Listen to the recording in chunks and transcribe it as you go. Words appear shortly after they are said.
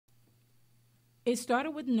It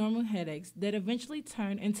started with normal headaches that eventually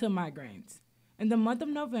turned into migraines. In the month of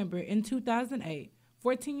November in 2008,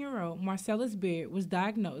 14-year-old Marcellus Beard was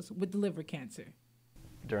diagnosed with liver cancer.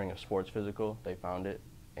 During a sports physical, they found it,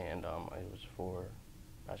 and it was for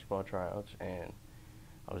basketball tryouts, and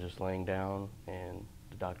I was just laying down, and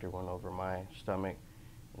the doctor went over my stomach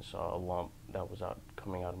and saw a lump that was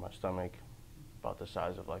coming out of my stomach, about the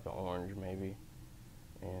size of like an orange maybe,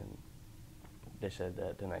 and they said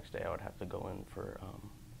that the next day I would have to go in for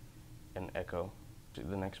an echo.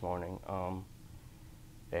 The next morning,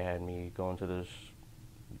 they had me go into this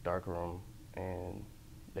dark room, and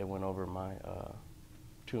they went over my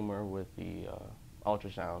tumor with the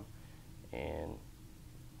ultrasound, and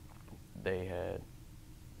they had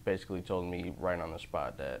basically told me right on the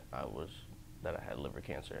spot that I had liver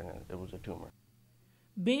cancer and it was a tumor.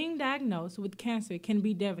 Being diagnosed with cancer can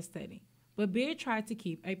be devastating, but Beard tried to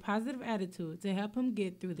keep a positive attitude to help him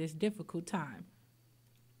get through this difficult time.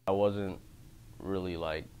 I wasn't really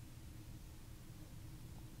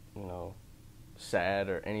sad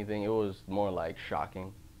or anything. It was more like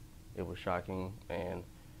shocking. It was shocking, and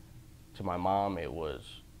to my mom, it was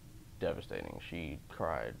devastating. She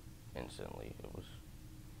cried instantly.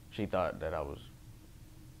 She thought that I was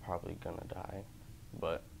probably gonna die,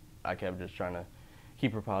 but I kept just trying to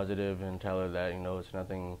keep her positive and tell her that, it's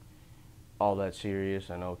nothing all that serious.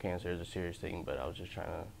 I know cancer is a serious thing, but I was just trying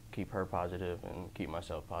to keep her positive and keep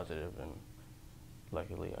myself positive, and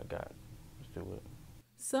luckily I got through it.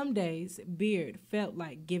 Some days, Beard felt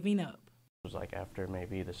like giving up. It was like after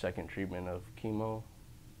maybe the second treatment of chemo,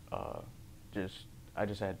 I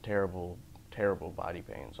just had terrible, terrible body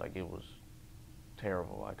pains. Like, it was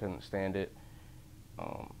terrible. I couldn't stand it.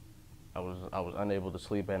 I was unable to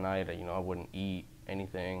sleep at night. I wouldn't eat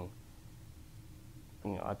anything.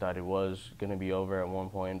 I thought it was gonna be over at one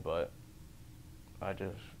point, but I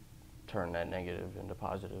just turned that negative into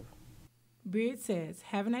positive. Beard says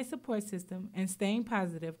having a support system and staying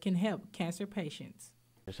positive can help cancer patients.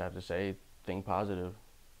 Just have to say, think positive.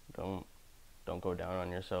 Don't go down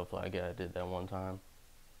on yourself like I did that one time.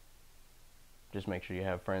 Just make sure you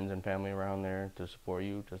have friends and family around there to support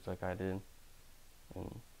you, just like I did.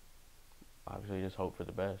 And obviously just hope for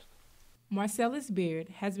the best. Marcellus Beard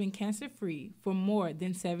has been cancer-free for more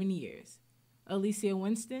than 7 years. Alicia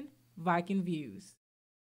Winston, Viking Views.